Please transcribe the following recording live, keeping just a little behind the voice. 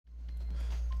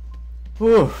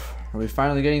Whew. Are we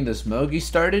finally getting this Mogi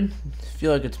started? I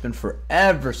feel like it's been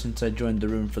forever since I joined the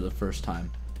room for the first time.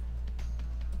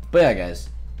 But yeah, guys,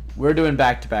 we're doing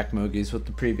back-to-back Mogis with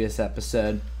the previous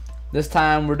episode. This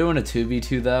time we're doing a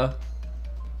 2v2 though.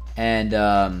 And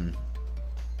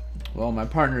well, my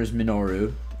partner is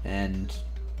Minoru, and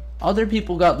other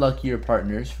people got luckier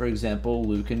partners. For example,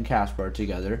 Luke and Caspar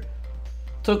together.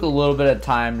 Took a little bit of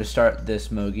time to start this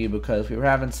Mogi because we were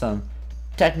having some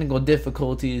technical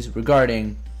difficulties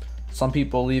regarding some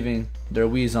people leaving their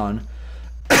Wii's on.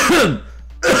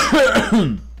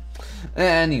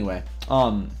 Anyway,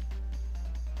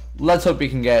 let's hope we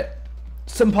can get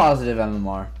some positive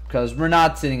MMR because we're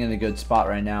not sitting in a good spot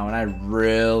right now, and I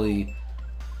really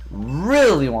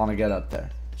want to get up there.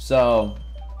 So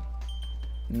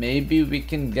maybe we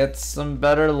can get some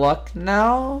better luck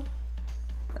now.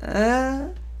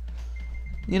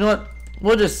 You know what?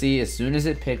 We'll just see as soon as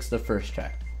it picks the first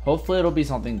track. Hopefully it'll be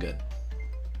something good.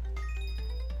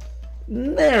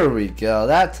 There we go.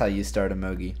 That's how you start a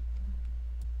Mogi.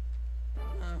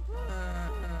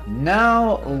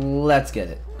 Now let's get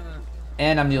it.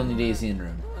 And I'm the only Daisy in the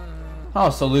room. Oh,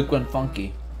 so Luke went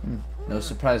funky. No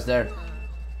surprise there.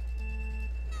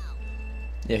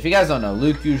 Yeah, if you guys don't know,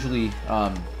 Luke usually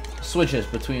switches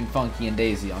between Funky and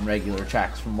Daisy on regular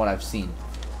tracks from what I've seen.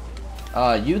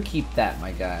 You keep that,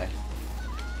 my guy.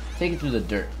 Take it through the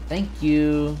dirt. Thank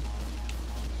you.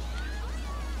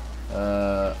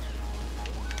 It's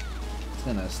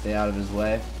gonna stay out of his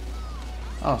way.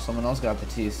 Oh, someone else got the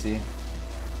TC.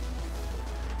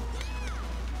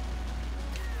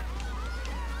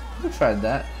 Who tried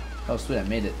that? Oh, sweet, I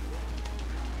made it.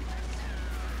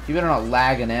 You better not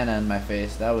lag an Anna in my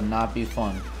face. That would not be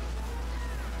fun.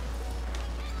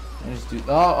 I just do.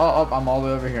 Oh, I'm all the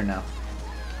way over here now.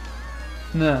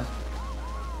 No.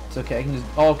 It's okay. I can just.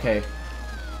 Oh, okay.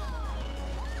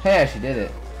 Hey, I actually did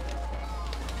it.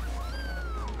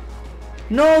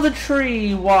 No, the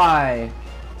tree. Why?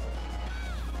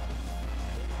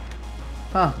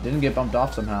 Huh? Didn't get bumped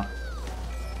off somehow.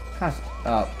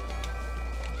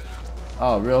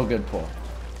 Oh, real good pull.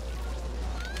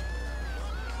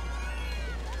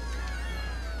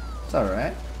 It's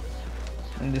alright.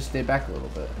 I need to stay back a little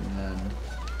bit, and then...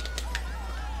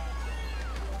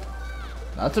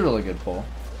 That's a really good pull.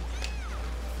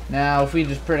 Now, if we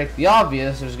just predict the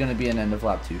obvious, there's going to be an end of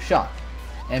lap 2 shock.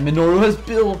 And Minoru has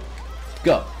Bill.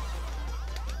 Go.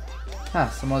 Huh,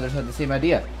 some others had the same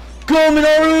idea. Go,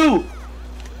 Minoru!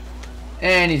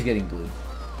 And he's getting blue.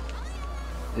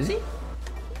 Is he?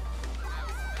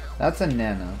 That's a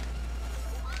nano.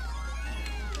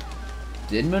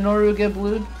 Did Minoru get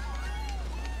blued?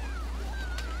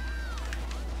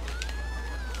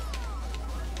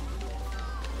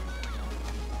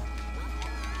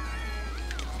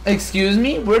 Excuse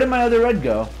me? Where did my other red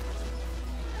go?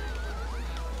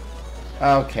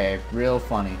 Okay, real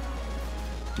funny.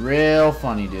 Real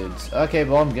funny, dudes. Okay,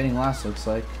 well, I'm getting last, looks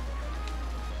like.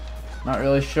 Not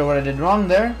really sure what I did wrong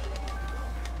there.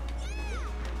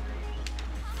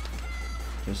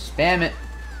 Just spam it.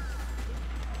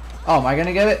 Oh, am I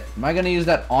gonna get it? Am I gonna use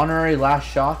that honorary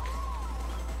last shock?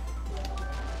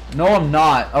 No, I'm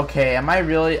not. Okay, am I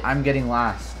really? I'm getting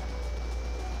last.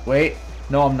 Wait.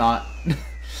 No, I'm not.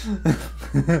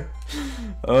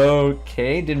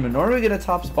 Okay, did Minoru get a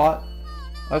top spot?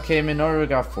 Okay, Minoru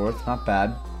got 4th. Not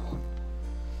bad.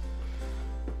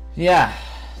 Yeah,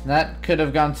 that could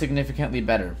have gone significantly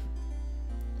better.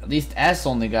 At least S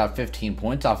only got 15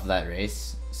 points off of that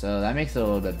race. So that makes it a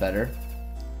little bit better.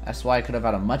 That's why I could have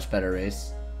had a much better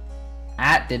race.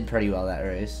 At did pretty well that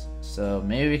race. So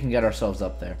maybe we can get ourselves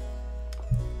up there.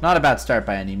 Not a bad start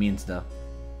by any means though.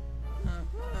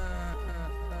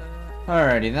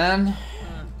 Alrighty then.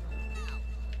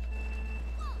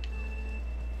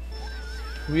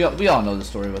 We all know the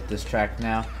story with this track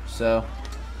now. So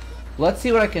let's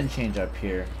see what I can change up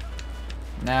here.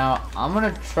 Now I'm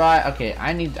gonna try. Okay,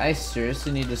 I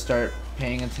seriously need to start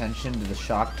paying attention to the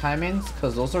shock timings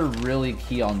because those are really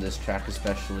key on this track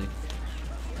especially,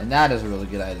 and that is a really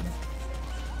good item.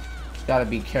 Just gotta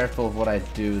be careful of what I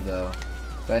do though,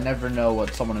 but I never know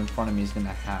what someone in front of me is gonna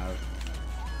have.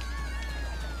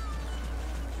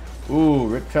 Ooh,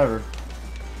 Rip Trevor.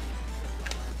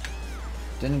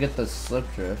 Didn't get the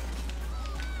slip drift.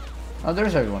 Oh,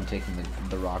 there's everyone taking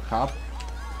the rock hop.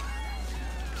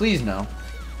 Please no.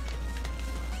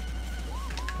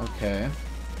 Okay.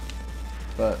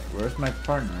 But where's my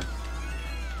partner?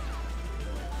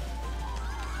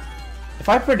 If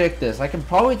I predict this, I can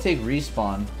probably take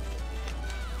respawn.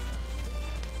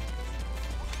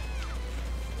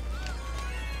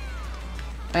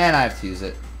 And I have to use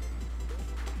it.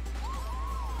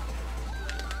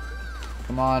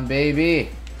 Come on, baby.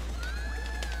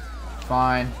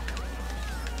 Fine.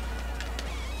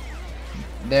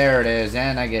 There it is,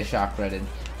 and I get shock redded.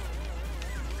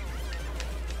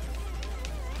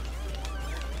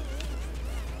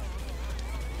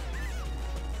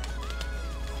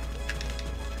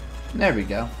 There we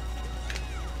go.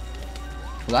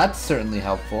 Well, that's certainly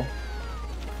helpful.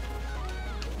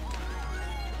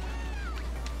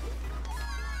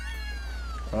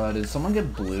 Did someone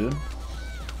get blued?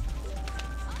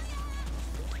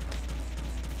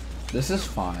 This is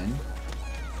fine.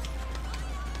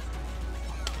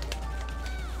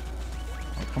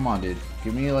 Oh, come on, dude.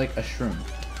 Give me, like, a shroom.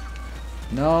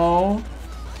 No.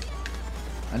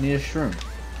 I need a shroom.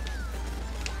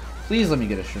 Please let me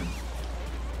get a shroom.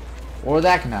 Or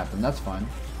that can happen. That's fine.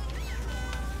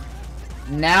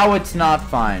 Now it's not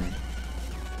fine.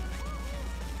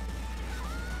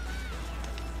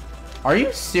 Are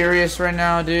you serious right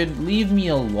now, dude? Leave me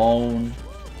alone.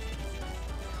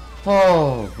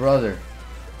 Oh, brother.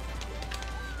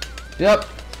 Yep.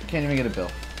 Can't even get a bill.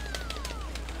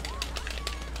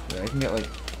 I can get like...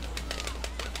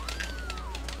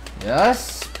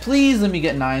 Yes. Please let me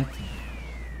get 9th.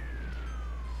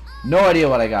 No idea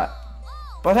what I got.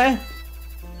 But hey.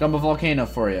 Gumbo Volcano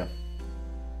for you.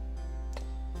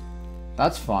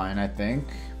 That's fine, I think.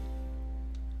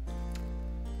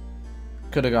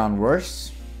 Could have gone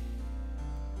worse.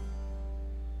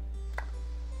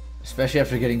 Especially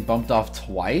after getting bumped off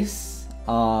twice.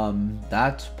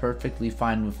 That's perfectly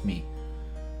fine with me.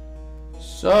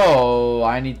 So,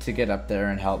 I need to get up there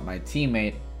and help my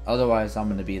teammate. Otherwise, I'm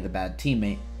going to be the bad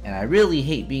teammate. And I really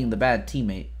hate being the bad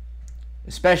teammate.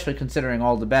 Especially considering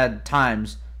all the bad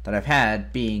times that I've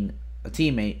had being a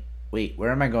teammate. Wait,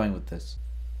 where am I going with this?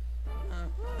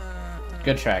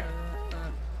 Good track.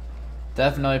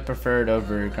 Definitely preferred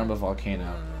over Gumbo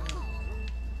Volcano.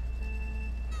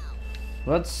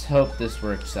 Let's hope this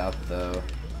works out though.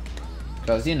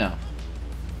 Because, you know,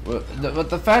 with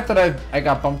the fact that I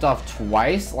got bumped off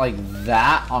twice like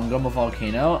that on Gumbo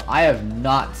Volcano, I have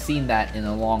not seen that in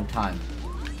a long time.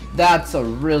 That's a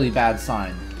really bad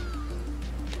sign.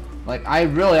 Like, I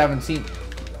really haven't seen...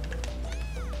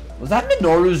 Was that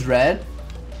Minoru's red?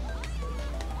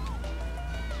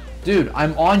 Dude,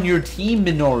 I'm on your team,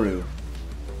 Minoru.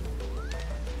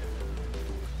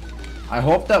 I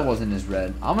hope that wasn't his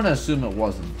red. I'm gonna assume it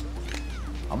wasn't.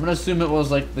 I'm gonna assume it was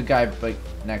like the guy like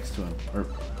next to him or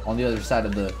on the other side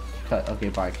of the cut. Okay,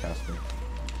 bye, Casper.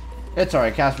 It's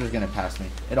alright. Casper's gonna pass me.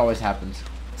 It always happens.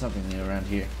 It's something new around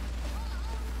here.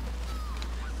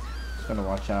 Just gotta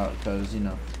watch out because, you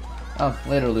know. Oh,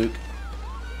 later, Luke.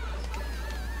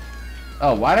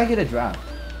 Oh, why'd I get a draft?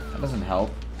 That doesn't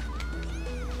help.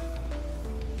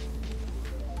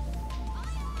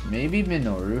 Maybe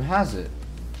Minoru has it.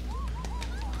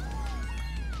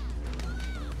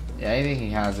 Yeah, I think he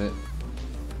has it.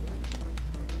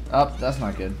 Oh, that's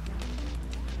not good.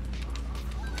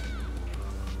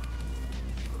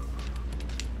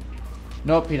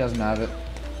 Nope, he doesn't have it.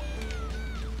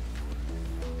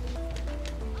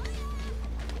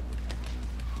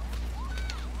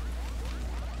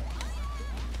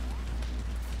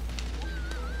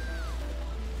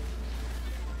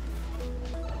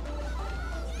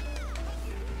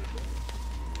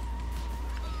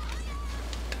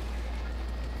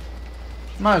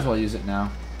 Might as well use it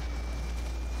now.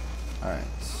 Alright.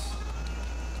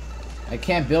 I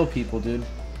can't build people, dude.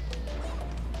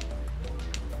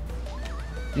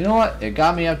 You know what? It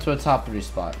got me up to a top 3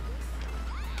 spot.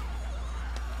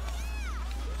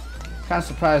 Kind of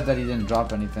surprised that he didn't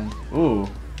drop anything. Ooh.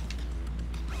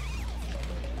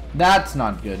 That's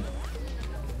not good.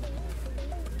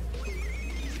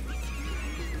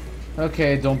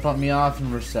 Okay, don't bump me off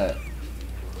and we're set.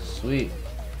 Sweet.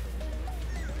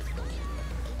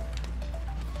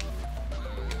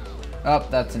 Oh,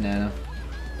 that's an Nana.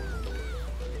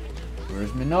 Where's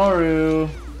Minoru?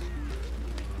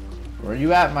 Where are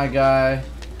you at, my guy?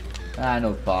 Ah,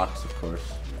 no box, of course.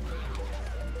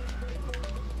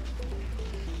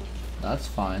 That's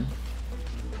fine.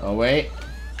 Oh, wait.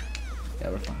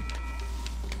 Yeah, we're fine.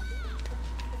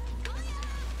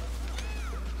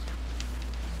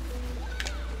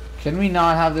 Can we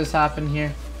not have this happen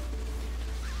here?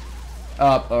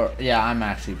 Or yeah, I'm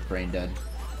actually brain dead.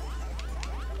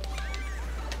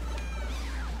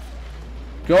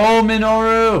 Go,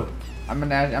 Minoru! I'm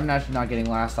actually not getting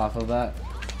last off of that.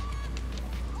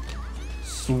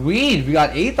 Sweet, we got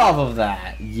 8th off of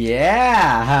that.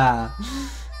 Yeah.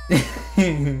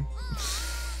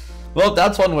 Well,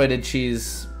 that's one way to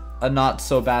cheese a not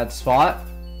so bad spot.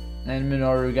 And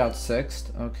Minoru got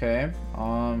 6th. Okay.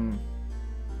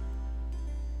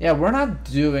 Yeah, we're not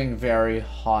doing very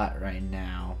hot right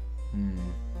now.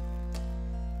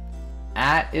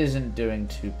 At isn't doing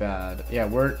too bad. Yeah,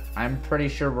 I'm pretty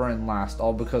sure we're in last,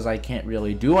 all because I can't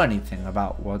really do anything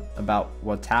about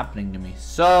what's happening to me.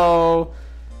 So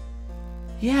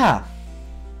yeah.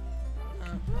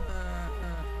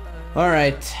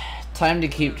 Alright, time to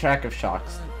keep track of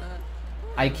shocks.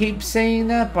 I keep saying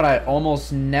that, but I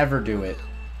almost never do it.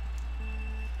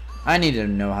 I need to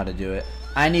know how to do it.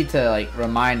 I need to, like,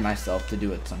 remind myself to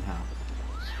do it somehow.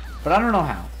 But I don't know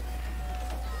how.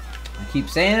 I keep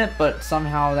saying it, but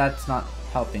somehow that's not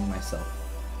helping myself.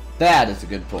 That is a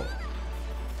good pull.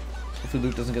 Hopefully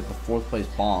Luke doesn't get the 4th place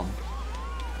bomb.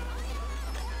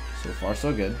 So far,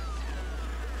 so good.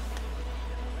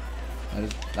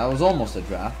 That was almost a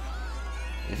draft.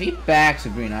 If he backs a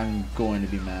green, I'm going to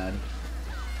be mad.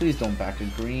 Please don't back a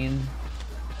green.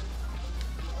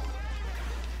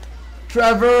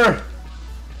 Trevor!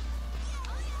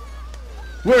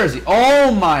 Where is he?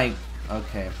 Oh my...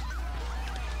 Okay.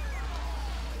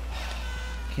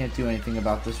 Can't do anything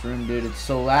about this room, dude. It's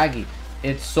so laggy.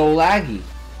 It's so laggy.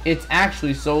 It's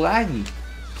actually so laggy.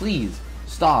 Please,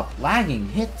 stop lagging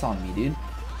hits on me, dude.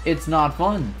 It's not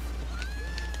fun.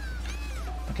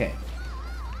 Okay.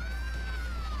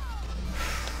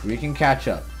 We can catch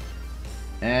up.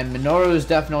 And Minoru is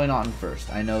definitely not in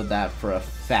first. I know that for a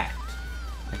fact.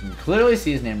 I can clearly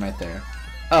see his name right there.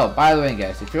 Oh, by the way,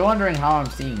 guys, if you're wondering how I'm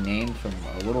seeing names from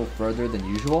a little further than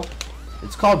usual,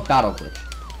 it's called battle glitch.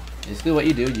 Basically what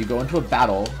you do, you go into a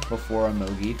battle before a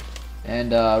Mogi,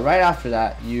 and right after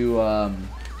that, you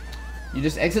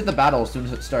just exit the battle as soon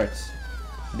as it starts.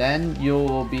 Then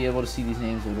you'll be able to see these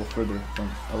names a little further,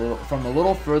 from a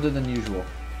little further than usual.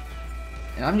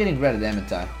 And I'm getting redded, aren't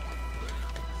I?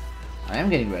 I am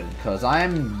getting redded, because I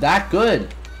am that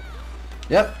good.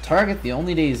 Yep, target the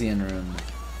only daisy in the room.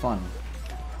 Fun.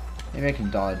 Maybe I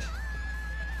can dodge.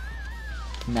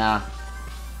 Nah.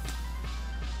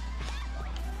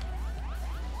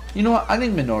 You know what? I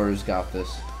think Minoru's got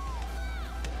this.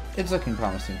 It's looking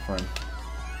promising for him.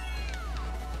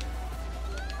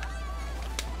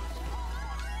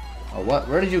 Oh, what?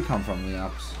 Where did you come from,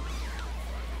 Leops?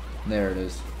 There it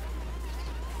is.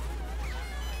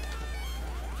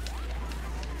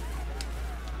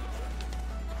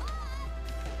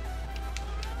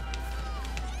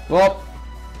 Well.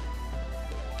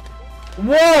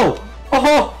 Whoa!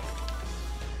 Oh!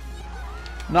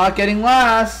 Not getting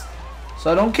last.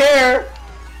 So I don't care.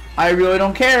 I really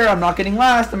don't care. I'm not getting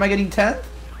last. Am I getting 10th?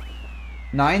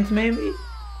 9th maybe?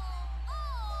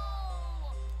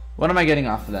 What am I getting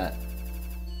off of that?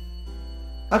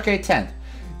 Okay, 10th.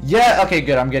 Yeah, okay,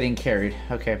 good. I'm getting carried.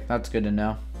 Okay, that's good to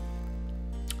know.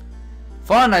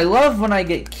 Fun. I love when I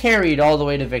get carried all the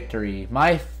way to victory.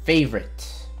 My favorite.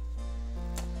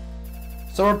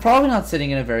 So we're probably not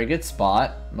sitting in a very good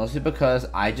spot, mostly because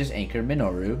I just anchored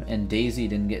Minoru, and Daisy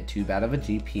didn't get too bad of a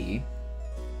GP.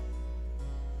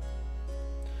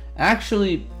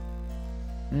 Actually,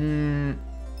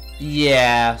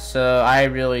 yeah, so I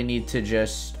really need to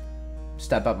just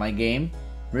step up my game.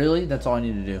 Really? That's all I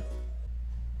need to do.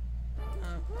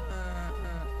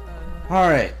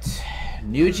 Alright,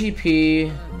 new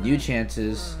GP, new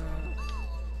chances.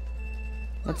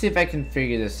 Let's see if I can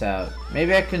figure this out.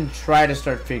 Maybe I can try to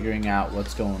start figuring out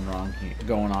what's going on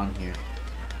here.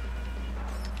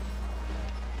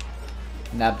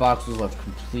 And that box was left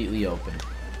completely open.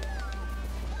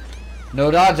 No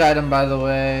dodge item, by the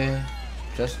way.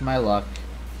 Just my luck.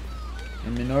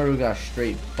 And Minoru got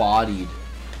straight bodied.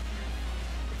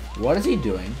 What is he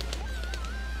doing?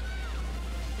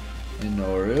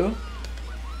 Minoru?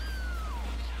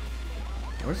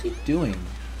 What is he doing?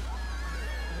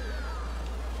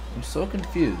 I'm so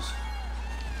confused.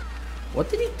 What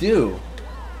did he do?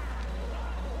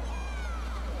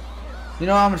 You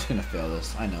know, I'm just gonna fail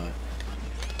this. I know it.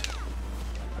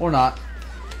 Or not.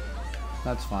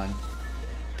 That's fine.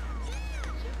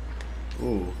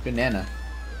 Ooh, good nana.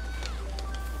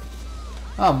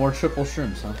 Oh, more triple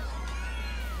shrooms, huh?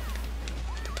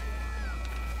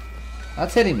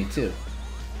 That's hitting me too.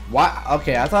 Why?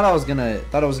 Okay, I thought it was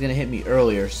gonna hit me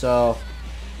earlier, so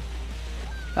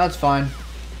that's fine.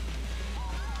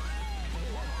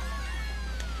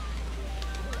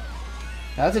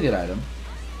 That's a good item.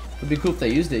 It'd be cool if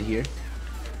they used it here.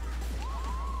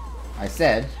 I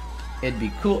said it'd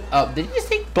be cool. Oh, did you just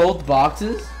take both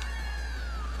boxes?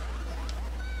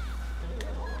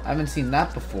 I haven't seen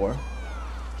that before.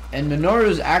 And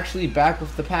Minoru's actually back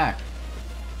with the pack.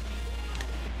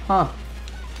 Huh.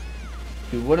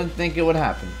 You wouldn't think it would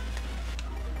happen.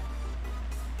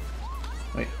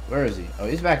 Wait, where is he? Oh,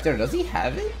 he's back there. Does he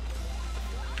have it?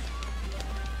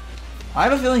 I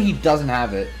have a feeling he doesn't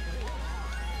have it.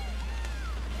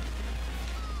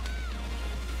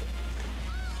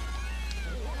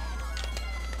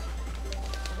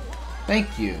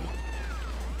 Thank you.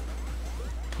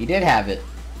 He did have it.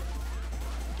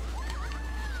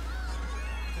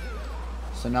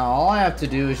 So now all I have to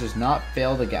do is just not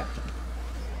fail the gap jump.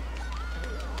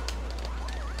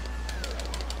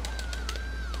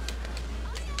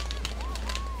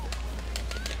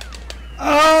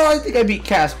 Oh, I think I beat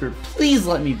Casper. Please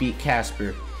let me beat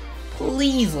Casper.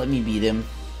 Please let me beat him.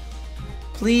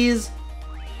 Please.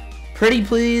 Pretty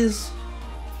please.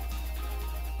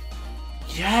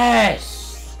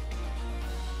 Yes!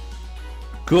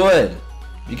 Good.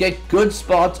 You get good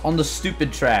spots on the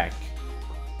stupid track.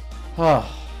 Oh.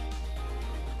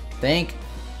 Thank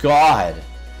God.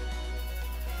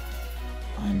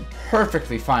 I'm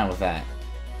perfectly fine with that.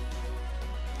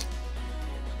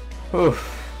 Whew.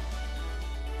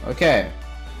 Okay.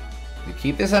 We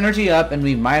keep this energy up and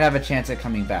we might have a chance at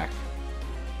coming back.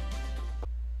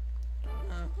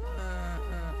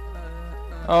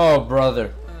 Oh,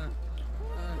 brother.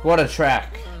 What a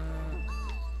track.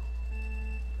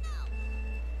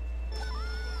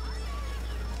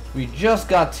 We just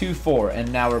got 2-4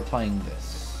 and now we're playing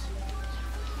this.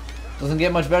 Doesn't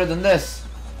get much better than this.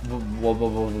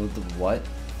 What?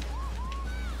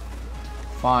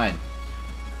 Fine.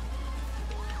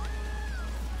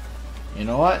 You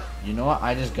know what? You know what?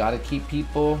 I just gotta keep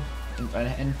people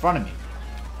in front of me.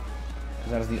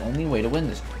 Because that is the only way to win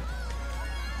this game.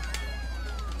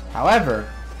 However,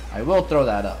 I will throw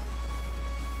that up.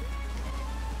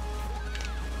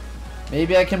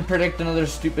 Maybe I can predict another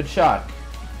stupid shot.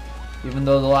 Even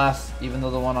though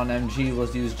the one on MG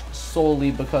was used solely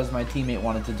because my teammate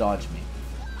wanted to dodge me.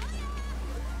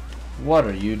 What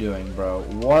are you doing, bro?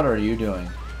 What are you doing?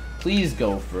 Please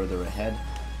go further ahead.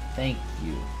 Thank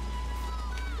you.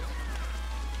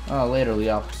 Oh, later,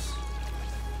 Leops.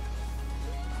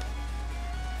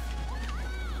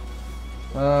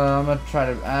 I'm gonna try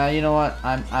to. You know what?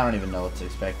 I don't even know what to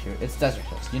expect here. It's Desert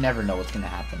Hills. You never know what's gonna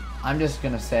happen. I'm just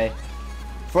gonna say,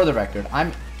 for the record,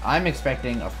 I'm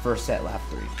expecting a first set lap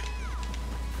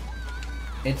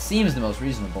 3. It seems the most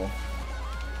reasonable.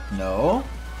 No.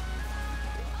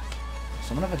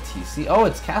 Someone have a TC? Oh,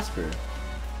 it's Casper.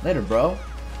 Later, bro.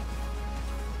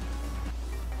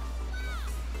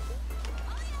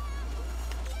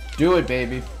 Do it,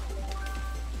 baby.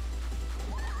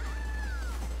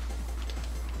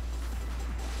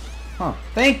 Huh.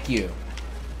 Thank you.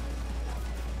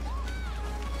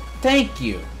 Thank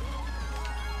you.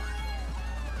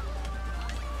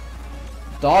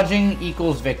 Dodging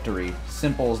equals victory.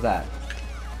 Simple as that.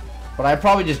 But I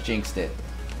probably just jinxed it.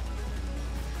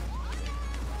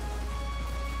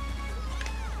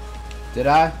 Did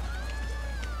I?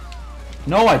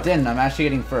 No, I didn't. I'm actually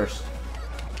getting first.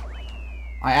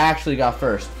 I actually got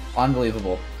first.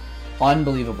 Unbelievable.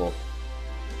 Unbelievable.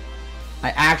 I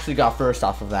actually got first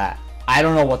off of that. I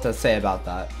don't know what to say about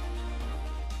that.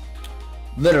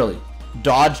 Literally.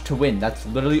 Dodge to win. That's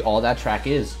literally all that track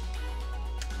is.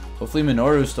 Hopefully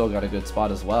Minoru's still got a good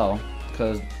spot as well.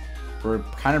 Because we're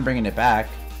kind of bringing it back.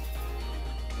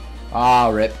 Ah,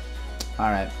 rip.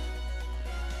 Alright.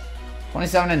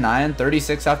 27 and 9.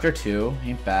 36 after 2.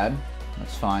 Ain't bad.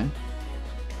 That's fine.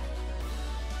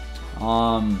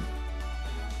 I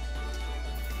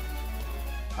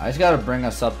just gotta bring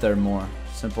us up there more.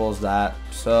 Simple as that.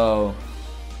 So,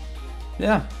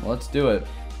 yeah, let's do it.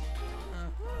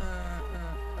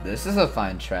 This is a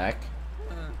fine track.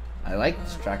 I like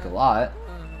this track a lot.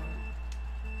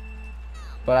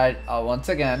 But once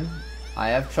again, I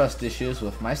have trust issues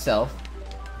with myself,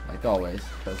 like always,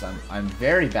 because I'm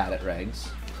very bad at regs,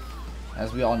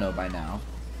 as we all know by now.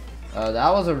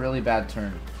 That was a really bad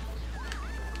turn.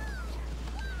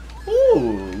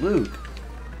 Ooh, Luke.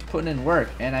 Putting in work,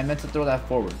 and I meant to throw that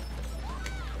forward.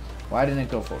 Why didn't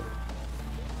it go forward?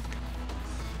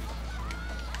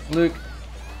 Luke.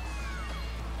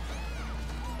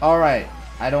 Alright,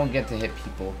 I don't get to hit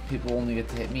people. People only get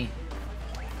to hit me.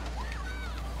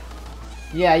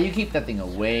 Yeah, you keep that thing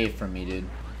away from me, dude.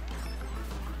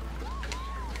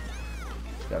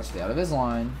 Gotta stay out of his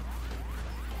line.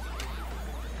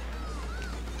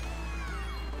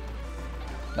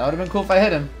 That would have been cool if I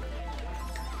hit him.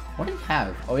 What do you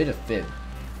have? Oh, he had a fib.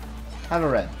 Have a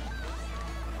red.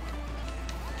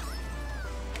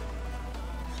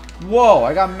 Whoa,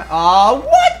 I got...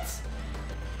 what?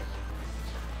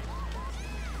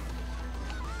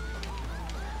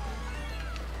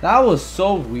 That was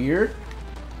so weird.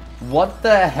 What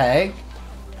the heck?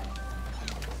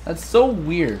 That's so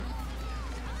weird.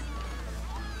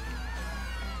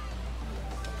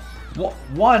 What?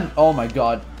 One? Oh my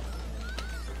god.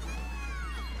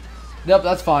 Yep,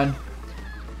 that's fine.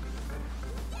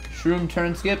 Shroom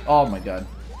turn skip. Oh my god.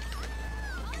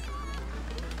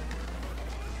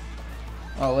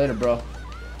 Oh, later, bro.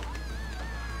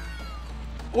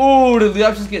 Oh, did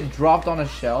Leop just get dropped on a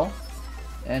shell?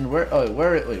 And where? Oh,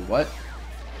 wait, what?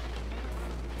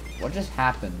 What just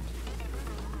happened?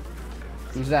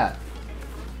 Who's that?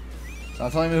 It's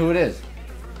not telling me who it is.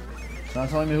 It's not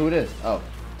telling me who it is. Oh.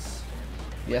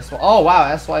 Yes. Oh,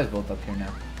 wow. SY is both up here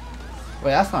now.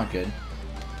 Wait, that's not good.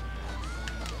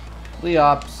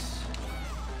 Leops.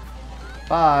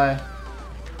 Bye.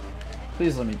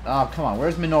 Please let me. Oh, come on.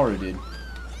 Where's Minoru, dude?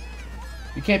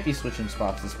 You can't be switching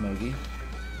spots this Mogi.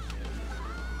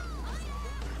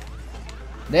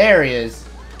 There he is.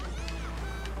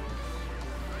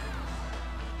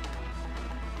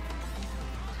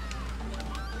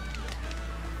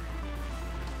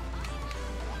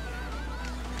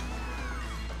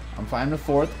 I'm fine with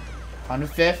 4th. Fine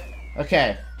with 5th.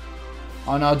 Okay.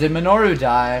 Oh no, did Minoru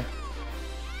die?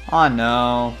 Oh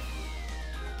no.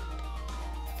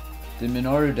 Did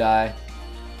Minoru die?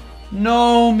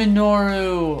 No,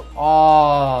 Minoru!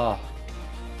 Aww.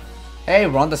 Hey,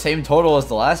 we're on the same total as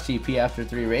the last GP after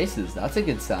 3 races. That's a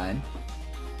good sign.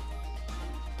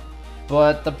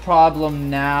 But the problem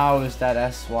now is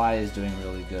that SY is doing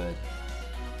really good.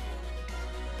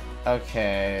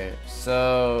 Okay,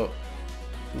 so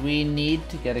we need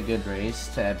to get a good race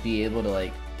to be able to,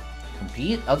 like,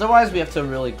 compete. Otherwise, we have to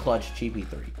really clutch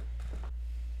GP3.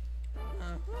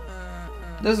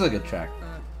 This is a good track.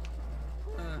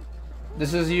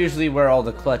 This is usually where all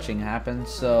the clutching happens,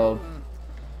 so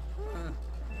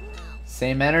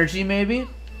same energy maybe?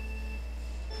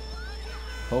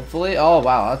 Hopefully. Oh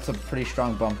wow, that's a pretty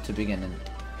strong bump to begin in.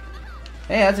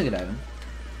 Hey, that's a good item.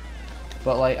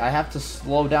 But like, I have to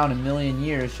slow down a million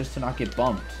years just to not get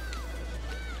bumped.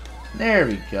 There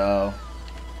we go.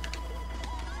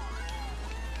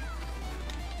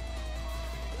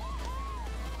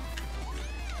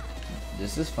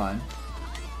 This is fine.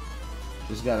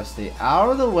 Just gotta stay out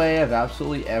of the way of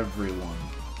absolutely everyone.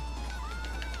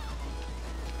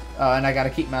 Oh, and I gotta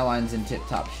keep my lines in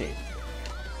tip-top shape.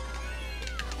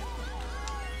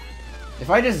 If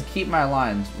I just keep my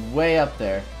lines way up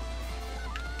there,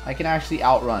 I can actually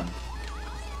outrun.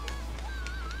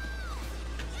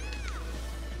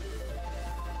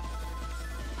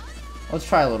 Let's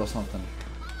try a little something.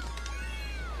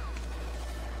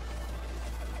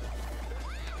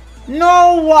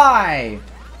 No, why?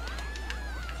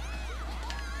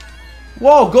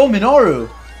 Whoa, go Minoru!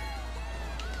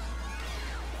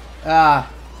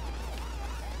 Ah.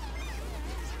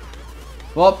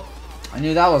 Well, I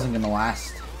knew that wasn't gonna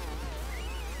last.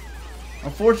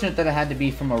 Unfortunate that it had to be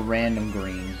from a random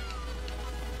green.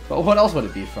 But what else would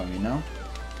it be from, you know?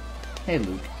 Hey,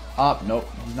 Luke. Oh, nope.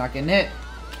 He's not getting hit.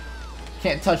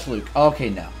 Can't touch Luke.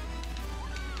 Okay, no.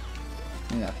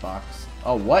 Give me that box.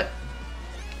 Oh, what?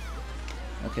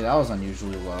 Okay, that was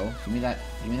unusually low. Give me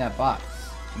that box.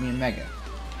 Give me a mega.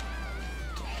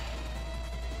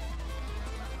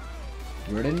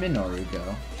 Where did Minoru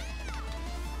go?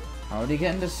 How did he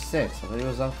get into 6? I thought he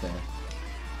was up there.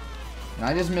 And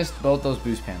I just missed both those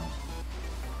boost panels.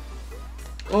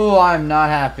 Oh, I'm not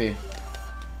happy.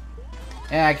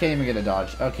 And I can't even get a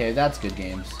dodge. Okay, that's good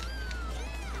games.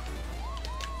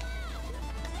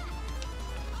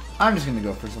 I'm just gonna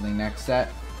go for something next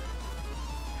set.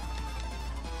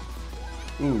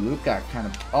 Ooh, Luke got kind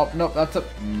of... Oh, nope, that's a...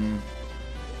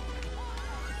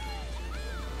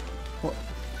 What?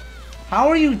 How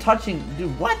are you touching...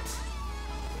 Dude, what?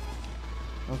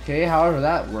 Okay, however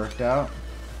that worked out.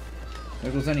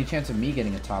 There was any chance of me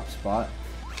getting a top spot.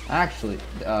 Actually,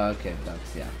 okay,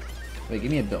 that's... Yeah. Wait,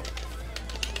 give me a bill.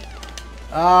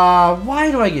 Why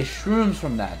do I get shrooms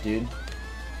from that, dude?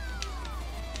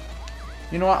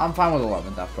 You know what? I'm fine with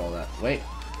 11th after all that. Wait.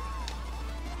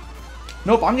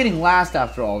 Nope, I'm getting last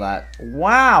after all that.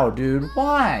 Wow, dude.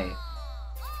 Why?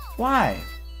 Why?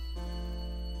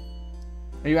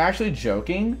 Are you actually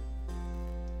joking?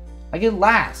 I get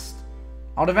last.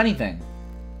 Out of anything.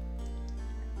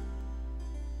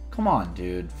 Come on,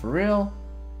 dude. For real?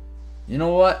 You know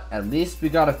what? At least we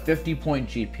got a 50-point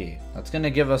GP. That's going to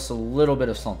give us a little bit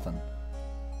of something.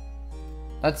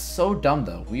 That's so dumb,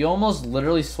 though. We almost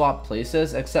literally swapped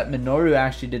places, except Minoru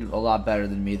actually did a lot better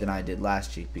than me than I did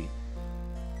last GP.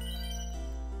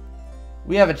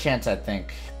 We have a chance, I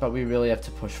think, but we really have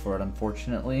to push for it,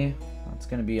 unfortunately. That's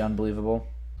going to be unbelievable.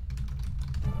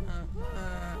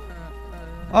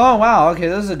 Oh, wow. Okay,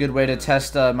 this is a good way to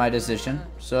test my decision.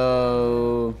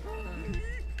 So...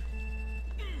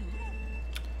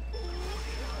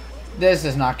 this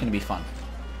is not going to be fun.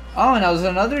 Oh, and there's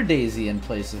another Daisy in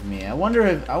place of me. I wonder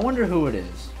who it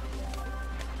is.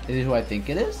 Is it who I think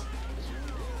it is?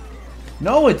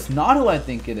 No, it's not who I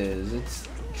think it is. It's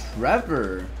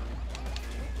Trevor.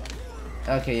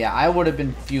 Okay, yeah, I would have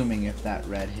been fuming if that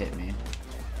red hit me.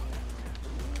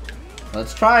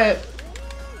 Let's try it.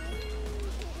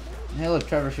 Hey, look,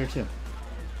 Trevor's here too.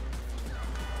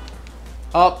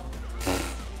 Oh.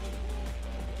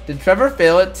 Did Trevor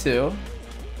fail it too?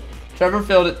 Trevor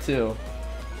failed it too.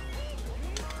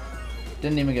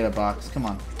 Didn't even get a box. Come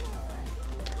on.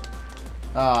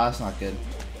 Oh, that's not good.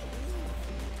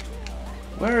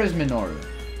 Where is Minoru?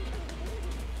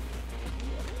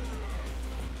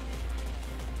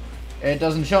 It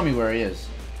doesn't show me where he is.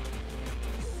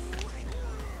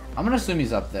 I'm gonna assume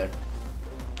he's up there.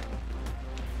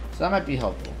 So that might be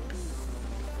helpful.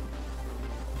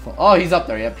 Oh, he's up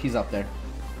there. Yep, he's up there.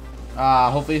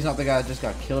 Hopefully he's not the guy that just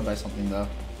got killed by something, though.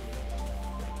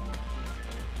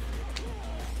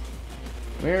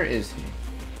 Where is he?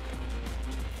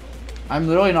 I'm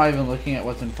literally not even looking at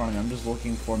what's in front of me. I'm just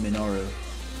looking for Minoru.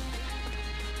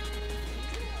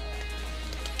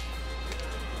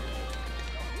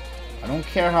 I don't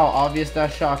care how obvious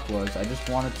that shock was. I just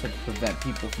wanted to prevent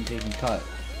people from taking cut.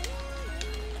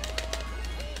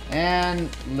 And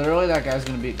literally that guy's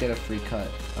gonna get a free cut.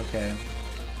 Okay.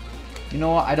 You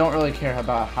know what? I don't really care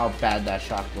about how bad that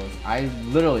shock was. I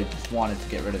literally just wanted to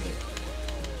get rid of it.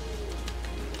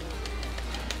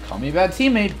 Call me a bad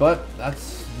teammate, but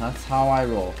that's how I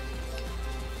roll.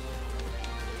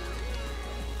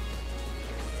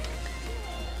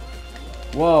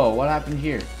 Whoa, what happened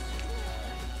here?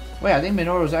 Wait, I think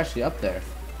Minoru was actually up there.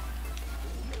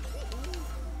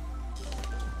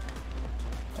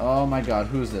 Oh my god,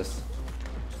 who's this?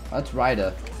 That's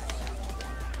Ryda.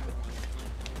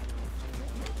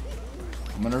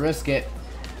 I'm gonna risk it.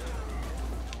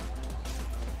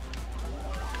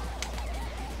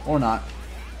 Or not.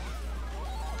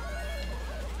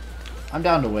 I'm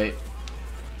down to wait.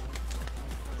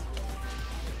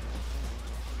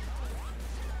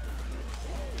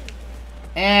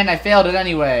 And I failed it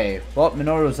anyway. Well,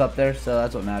 Minoru's up there, so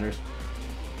that's what matters.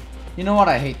 You know what?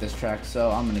 I hate this track,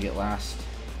 so I'm gonna get last.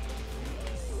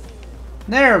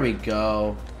 There we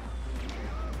go.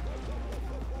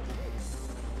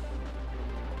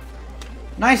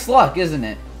 Nice luck, isn't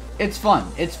it? It's fun.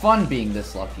 It's fun being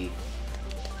this lucky.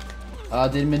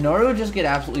 Did Minoru just get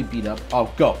absolutely beat up?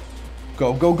 Oh, go.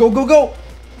 Go, go, go, go, go!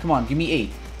 Come on, give me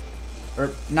 8. Or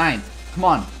 9th. Come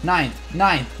on, 9th,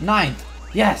 9th, 9th.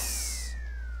 Yes!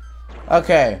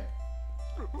 Okay.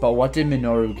 But what did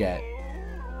Minoru get?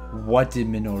 What did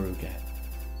Minoru get?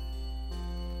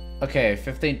 Okay,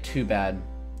 5th ain't too bad.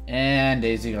 And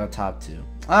Daisy got top 2.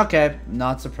 Okay,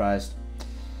 not surprised.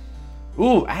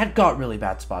 Ooh, I had got really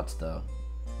bad spots though.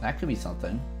 That could be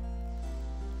something.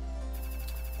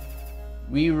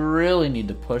 We really need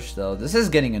to push though. This is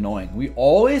getting annoying. We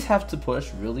always have to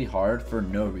push really hard for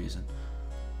no reason.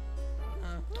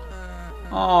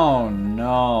 Oh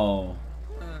no.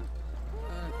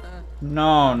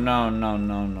 No, no, no,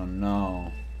 no, no,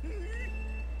 no.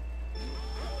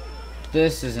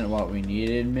 This isn't what we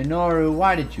needed. Minoru,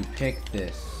 why did you pick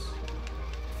this?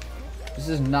 This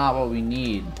is not what we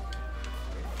need.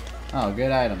 Oh,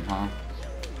 good item, huh?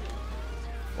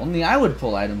 Only I would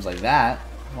pull items like that.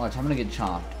 Watch, I'm gonna get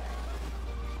chomped.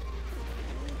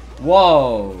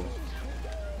 Whoa!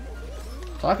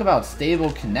 Talk about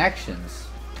stable connections.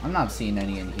 I'm not seeing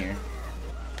any in here.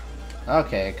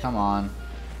 Okay, come on.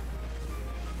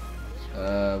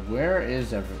 Where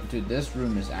is everyone? Dude, this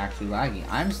room is actually laggy.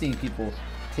 I'm seeing people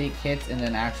take hits and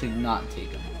then actually not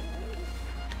take them.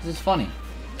 This is funny.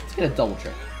 Let's get a double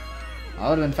trick. I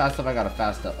would have been fast if I got a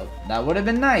fast double. That would have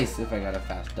been nice if I got a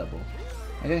fast double.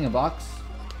 Am I getting a box?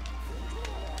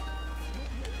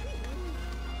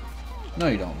 No,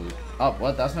 you don't, Luke. Oh,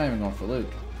 what? That's not even going for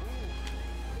Luke.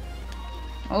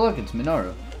 Oh, look, it's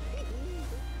Minoru.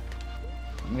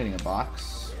 I'm getting a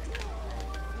box.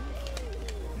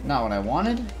 Not what I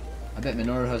wanted. I bet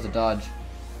Minoru has a dodge.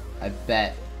 I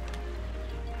bet.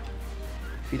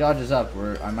 If he dodges up,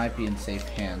 I might be in safe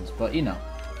hands. But, you know,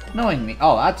 knowing me.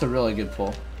 Oh, that's a really good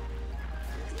pull.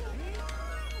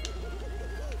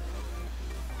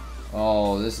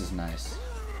 Oh, this is nice.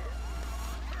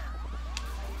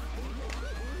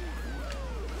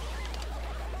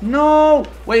 No!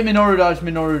 Wait, Minoru dodge,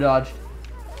 Minoru dodge.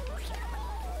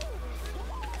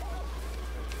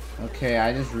 Okay,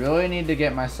 I just really need to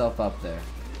get myself up there.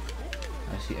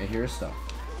 I hear stuff.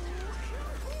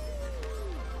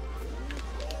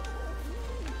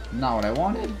 Not what I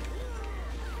wanted.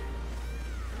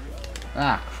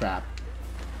 Ah, crap.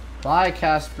 Bye,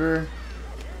 Casper.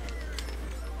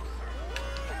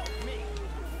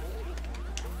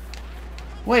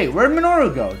 Wait, where'd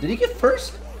Minoru go? Did he get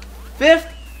first?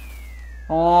 5th?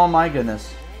 Oh my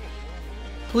goodness.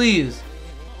 Please.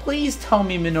 Please tell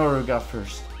me Minoru got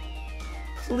first.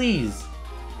 Please.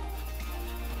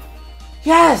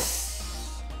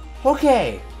 Yes!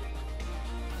 Okay.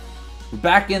 We're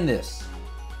back in this.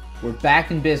 We're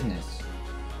back in business.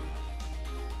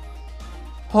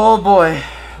 Oh boy.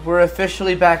 We're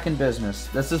officially back in business.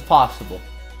 This is possible.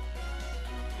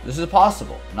 This is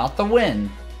possible. Not the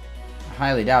win. I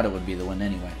highly doubt it would be the win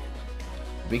anyway.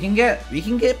 We can get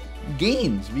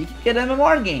gains. We can get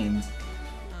MMR gains.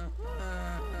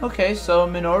 Okay, so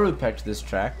Minoru picked this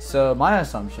track. So my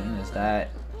assumption is that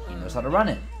he knows how to run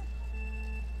it.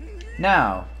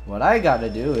 Now, what I gotta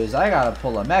do is I gotta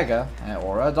pull a Mega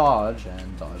or a Dodge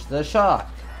and dodge the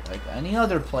shock. Like any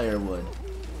other player would.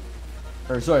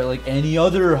 Or sorry, like any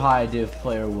other high div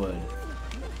player would.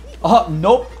 Oh,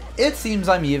 nope. It seems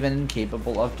I'm even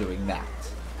capable of doing that.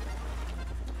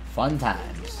 Fun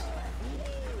times.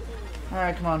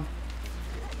 Alright, come on.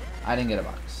 I didn't get a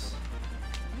box.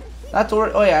 That's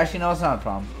or oh yeah, actually no, it's not a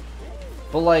problem.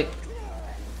 But like,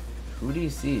 who do you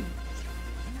see?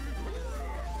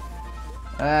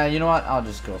 You know what? I'll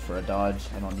just go for a dodge.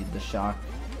 I don't need the shock.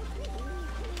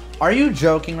 Are you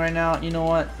joking right now? You know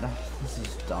what? Ugh, this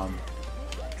is dumb.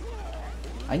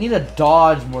 I need a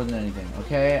dodge more than anything,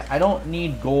 okay? I don't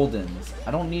need goldens.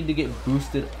 I don't need to get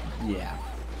boosted. Yeah.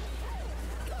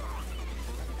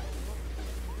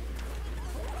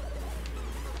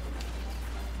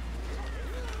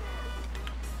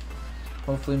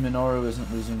 Hopefully Minoru isn't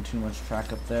losing too much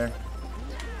track up there.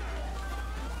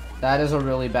 That is a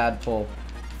really bad pull.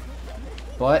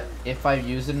 But if I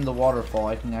use it in the waterfall,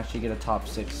 I can actually get a top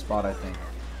 6 spot, I think.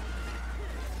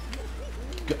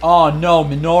 Oh no,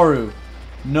 Minoru!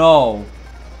 No.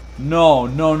 No,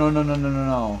 no, no, no, no, no, no,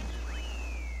 no.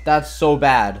 That's so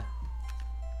bad.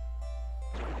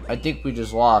 I think we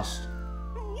just lost.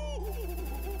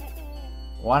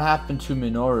 What happened to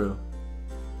Minoru?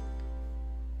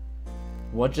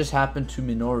 What just happened to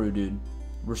Minoru, dude?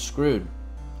 We're screwed.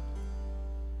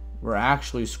 We're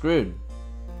actually screwed.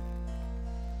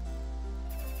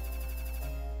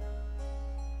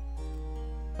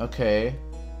 Okay.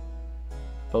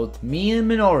 Both me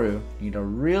and Minoru need a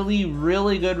really,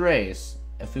 really good race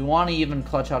if we want to even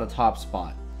clutch out a top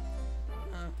spot.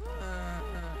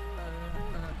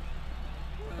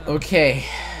 Okay.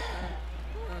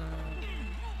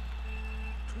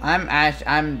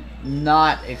 I'm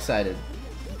not excited.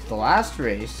 It's the last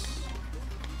race.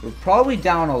 We're probably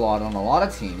down a lot on a lot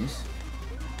of teams.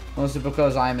 Mostly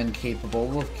because I'm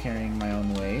incapable of carrying my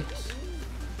own weight.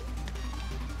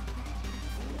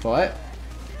 But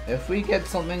if we get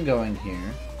something going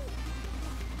here,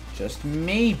 just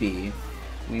maybe,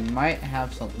 we might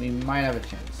have something. We might have a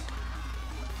chance.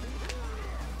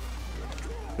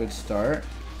 Good start.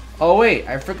 Oh wait,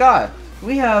 I forgot.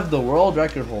 We have the world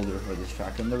record holder for this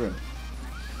track in the room.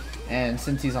 And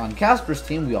since he's on Casper's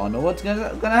team, we all know what's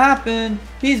gonna happen.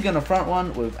 He's gonna front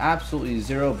one with absolutely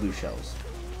 0 blue shells.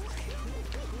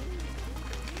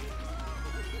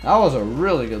 That was a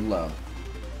really good low.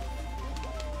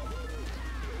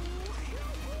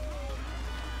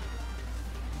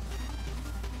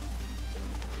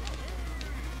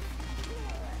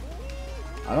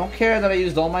 I don't care that I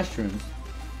used all my shrooms.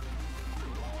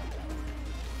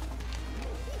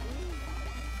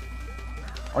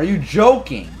 Are you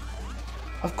joking?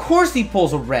 Of course he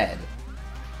pulls a red.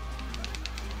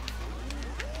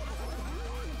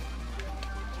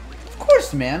 Of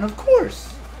course, man, of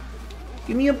course.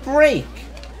 Give me a break.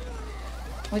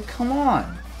 Like, come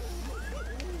on.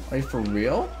 Are you for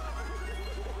real?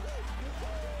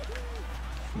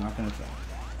 I'm not gonna try.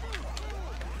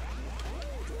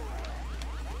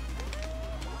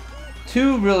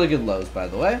 Two really good lows, by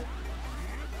the way.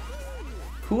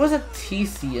 Who was a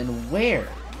TC and where?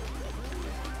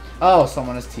 Oh,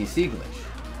 someone has TC glitch.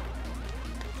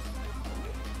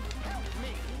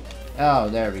 Oh,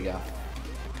 there we go.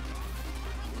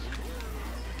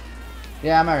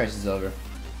 Yeah, my race is over.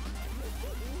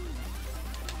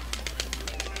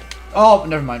 Oh,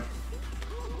 never mind.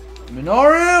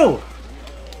 Minoru!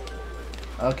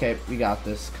 Okay, we got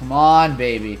this. Come on,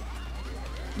 baby.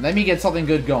 Let me get something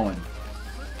good going.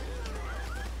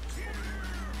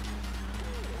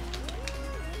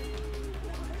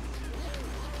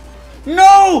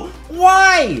 No!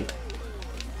 Why?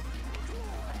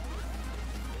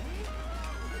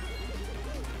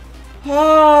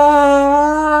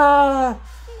 Ah!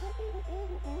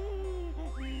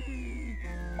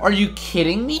 Are you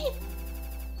kidding me?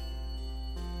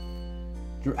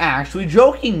 You're actually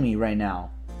joking me right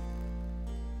now.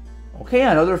 Okay,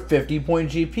 another 50-point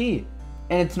GP.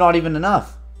 And it's not even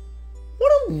enough.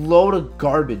 What a load of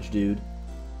garbage, dude.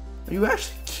 Are you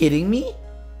actually kidding me?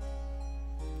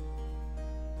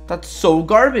 That's so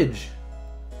garbage.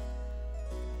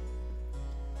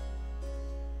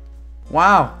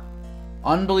 Wow.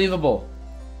 Unbelievable.